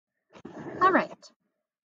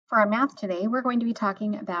For our math today, we're going to be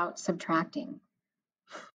talking about subtracting.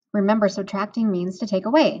 Remember, subtracting means to take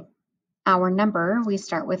away. Our number we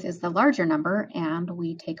start with is the larger number, and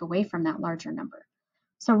we take away from that larger number.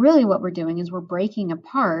 So really what we're doing is we're breaking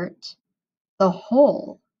apart the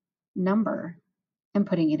whole number and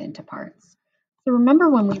putting it into parts. So remember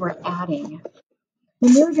when we were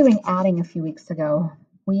doing adding a few weeks ago,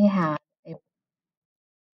 we had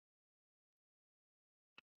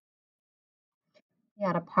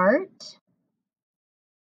a part,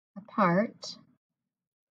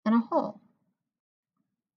 and a whole.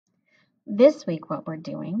 This week what we're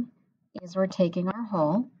doing is we're taking our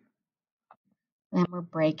whole and we're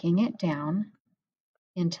breaking it down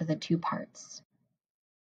into the two parts.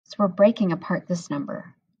 So we're breaking apart this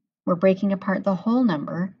number. We're breaking apart the whole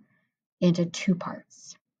number into two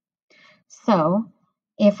parts. So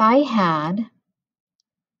if I had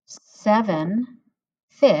 7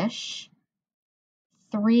 fish,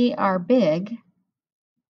 3 are big,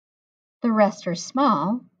 the rest are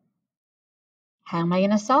small, how am I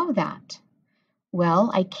going to solve that?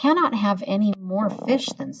 Well, I cannot have any more fish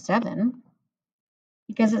than 7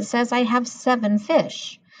 because it says I have 7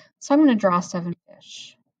 fish. So I'm going to draw 7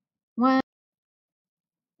 fish. 1,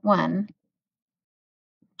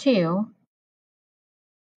 2,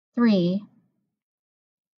 3,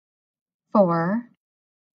 4,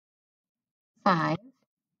 5,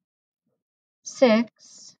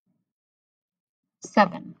 6,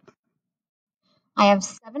 7. I have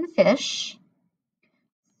 7 fish.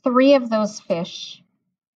 3 of those fish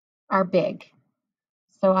are big.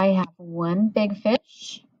 So I have 1 big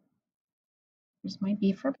fish. Here's my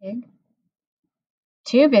B for big.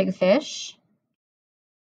 2 big fish.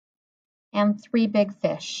 And 3 big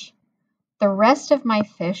fish. The rest of my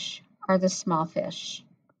fish are the small fish.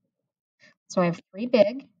 So I have 3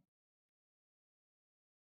 big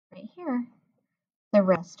right here. The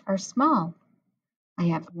rest are small. I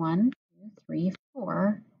have 1, 2, 3,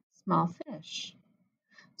 4 small fish.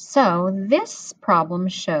 So this problem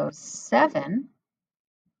shows 7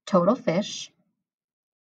 total fish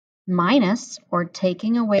minus or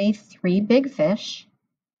taking away 3 big fish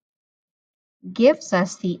gives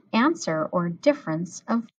us the answer or difference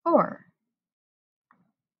of 4.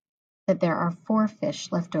 That there are 4 fish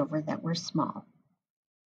left over that were small.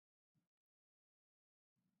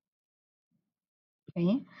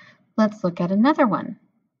 Okay, let's look at another one.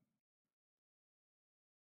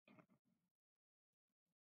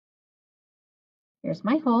 Here's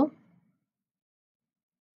my whole,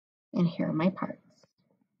 and here are my parts.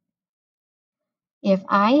 If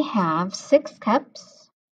I have 6 cups,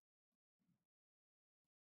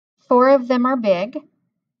 4 of them are big,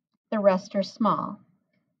 the rest are small.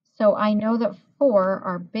 So I know that 4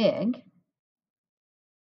 are big,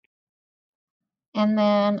 and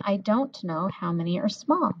then I don't know how many are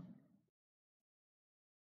small.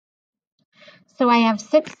 So I have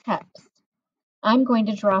 6 cups. I'm going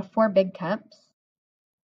to draw 4 big cups.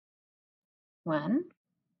 1,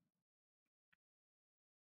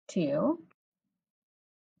 2,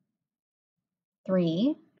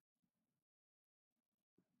 3,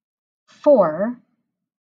 4,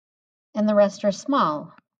 and the rest are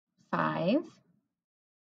small. 5,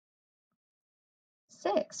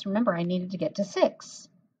 6. Remember, I needed to get to 6.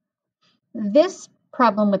 This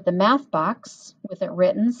problem with the math box, with it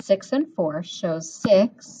written 6 and 4, shows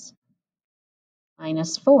 6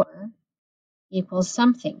 minus 4 equals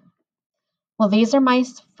something. Well, these are my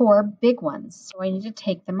 4 big ones, so I need to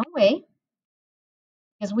take them away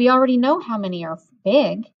because we already know how many are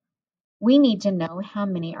big. We need to know how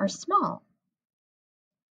many are small.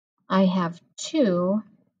 I have 2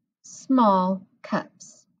 small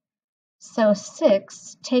cups. So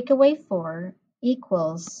 6 take away 4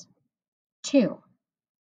 equals 2.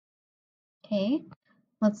 Okay,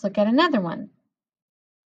 let's look at another one.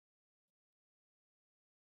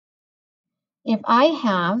 If I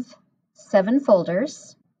have 7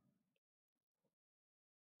 folders,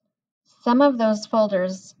 some of those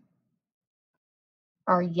folders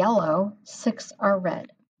are yellow, 6 are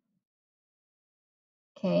red.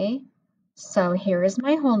 Okay, so here is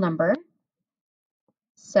my whole number,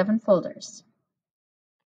 7 folders.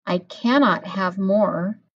 I cannot have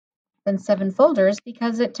more than 7 folders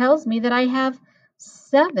because it tells me that I have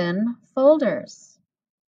 7 folders.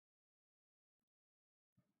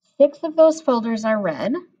 6 of those folders are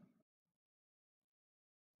red.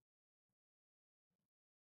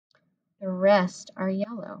 The rest are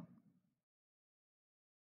yellow.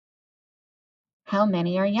 How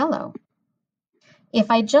many are yellow?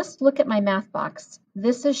 If I just look at my math box,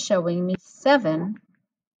 this is showing me 7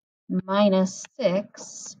 minus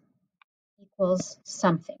 6 equals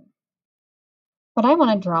something. But I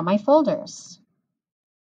want to draw my folders.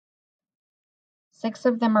 6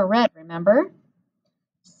 of them are red, remember?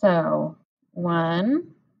 So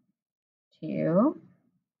 1, 2,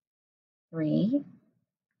 3,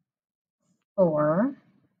 4,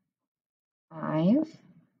 5,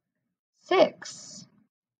 6.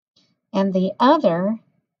 And the other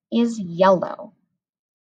is yellow.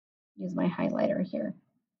 Use my highlighter here.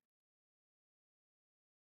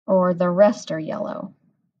 Or the rest are yellow.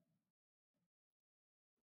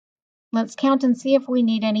 Let's count and see if we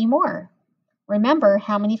need any more. Remember,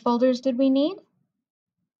 how many folders did we need?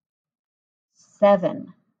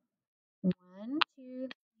 7. 1, 2,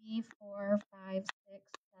 3, 4, 5, 6,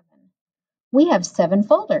 7. We have 7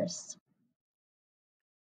 folders.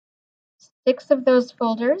 6 of those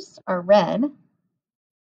folders are red.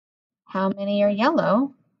 How many are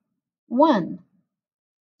yellow? 1.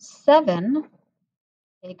 7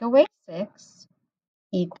 take away 6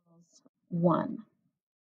 equals 1.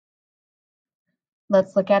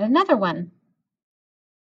 Let's look at another one.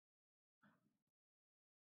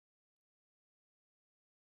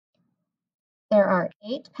 There are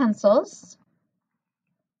 8 pencils.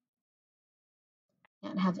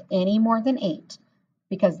 Can't have any more than 8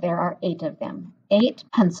 because there are 8 of them. 8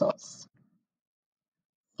 pencils.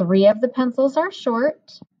 3 of the pencils are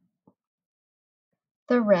short.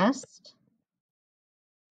 The rest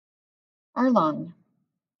are long.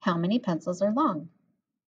 How many pencils are long?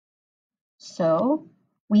 So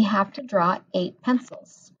we have to draw 8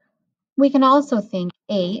 pencils. We can also think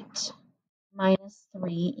 8 minus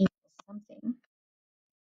 3 equals something.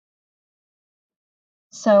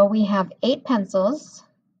 So we have 8 pencils.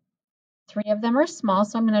 3 of them are small,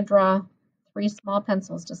 so I'm going to draw 3 small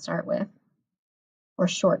pencils to start with, or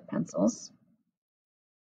short pencils.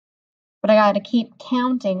 But I got to keep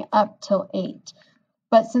counting up till 8.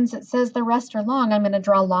 But since it says the rest are long, I'm going to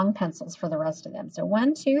draw long pencils for the rest of them. So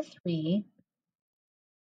 1, 2, 3,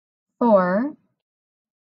 4,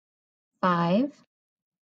 5,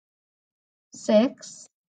 6,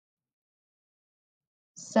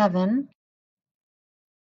 7,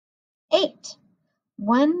 8.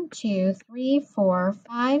 1, 2, 3, 4,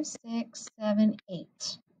 5, 6, 7,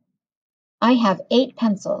 8. I have 8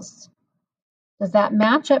 pencils. Does that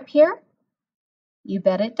match up here? You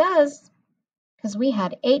bet it does, because we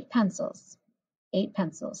had 8 pencils. 8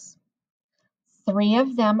 pencils. 3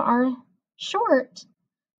 of them are short.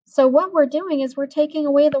 So what we're doing is we're taking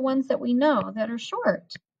away the ones that we know that are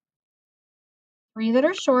short. 3 that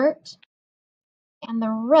are short, and the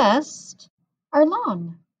rest are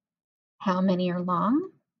long. How many are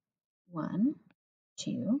long? 1,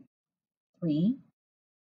 2, 3,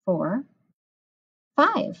 4,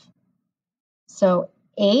 5. So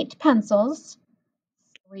 8 pencils,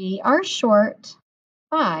 3 are short,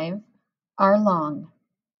 5 are long.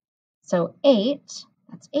 So 8,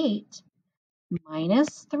 that's 8,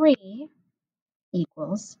 minus 3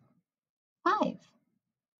 equals 5.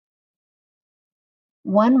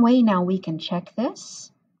 One way now we can check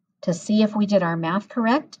this to see if we did our math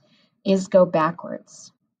correct is go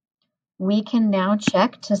backwards. We can now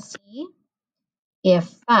check to see if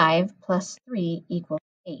 5 plus 3 equals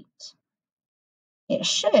 8. It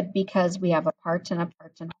should, because we have a part and a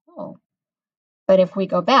part and a whole. But if we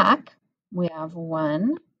go back, we have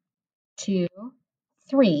 1, 2,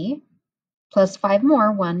 3, plus 5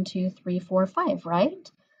 more, 1, 2, 3, 4, 5,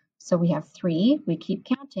 right? So we have 3, we keep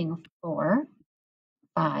counting, 4,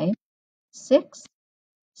 5, 6,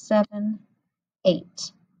 7,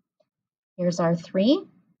 8. Here's our 3,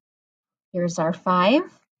 here's our 5.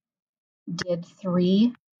 Did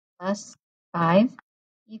 3 plus 5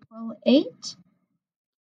 equal 8?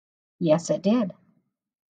 Yes, it did.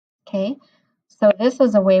 Okay, so this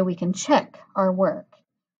is a way we can check our work.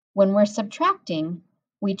 When we're subtracting,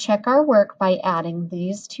 we check our work by adding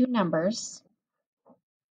these two numbers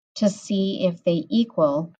to see if they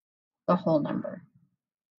equal the whole number.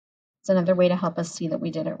 It's another way to help us see that we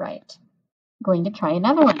did it right. I'm going to try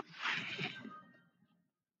another one.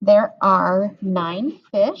 There are 9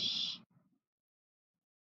 fish.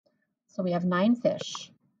 So we have 9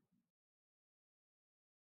 fish.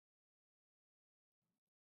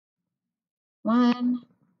 1,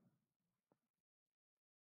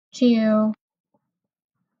 2,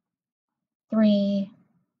 3,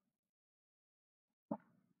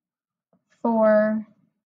 4,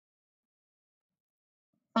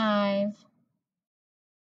 5,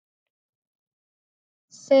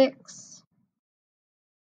 6,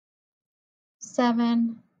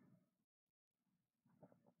 7,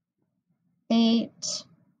 8,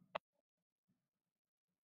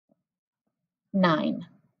 9.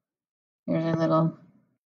 Here's our little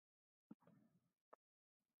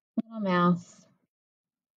math.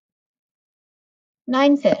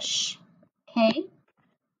 9 fish. Okay.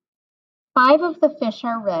 5 of the fish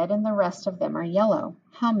are red and the rest of them are yellow.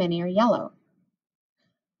 How many are yellow?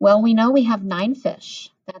 Well, we know we have 9 fish.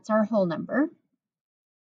 That's our whole number.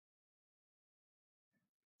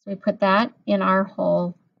 So we put that in our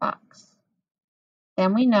whole box.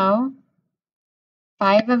 Then we know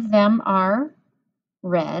 5 of them are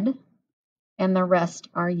red and the rest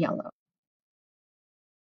are yellow.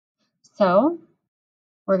 So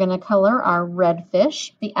we're going to color our red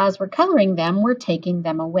fish. As we're coloring them, we're taking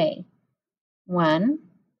them away. 1,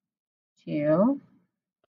 2,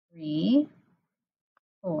 3,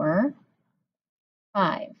 4,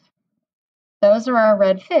 5. Those are our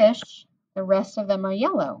red fish. The rest of them are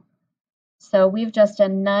yellow. So we've just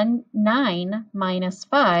done 9 minus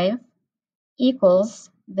 5 equals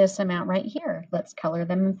this amount right here. Let's color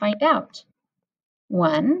them and find out.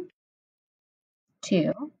 1,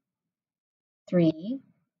 2, 3,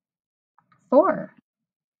 4.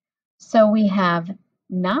 So we have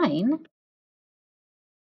 9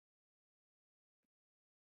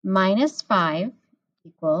 minus 5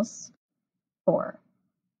 equals 4.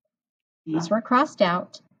 These were crossed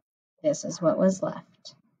out. This is what was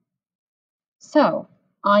left. So,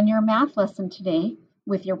 on your math lesson today,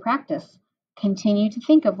 with your practice, continue to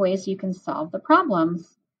think of ways you can solve the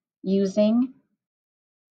problems using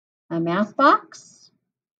a math box,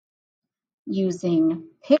 using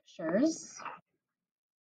pictures,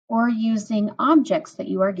 or using objects that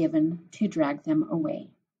you are given to drag them away.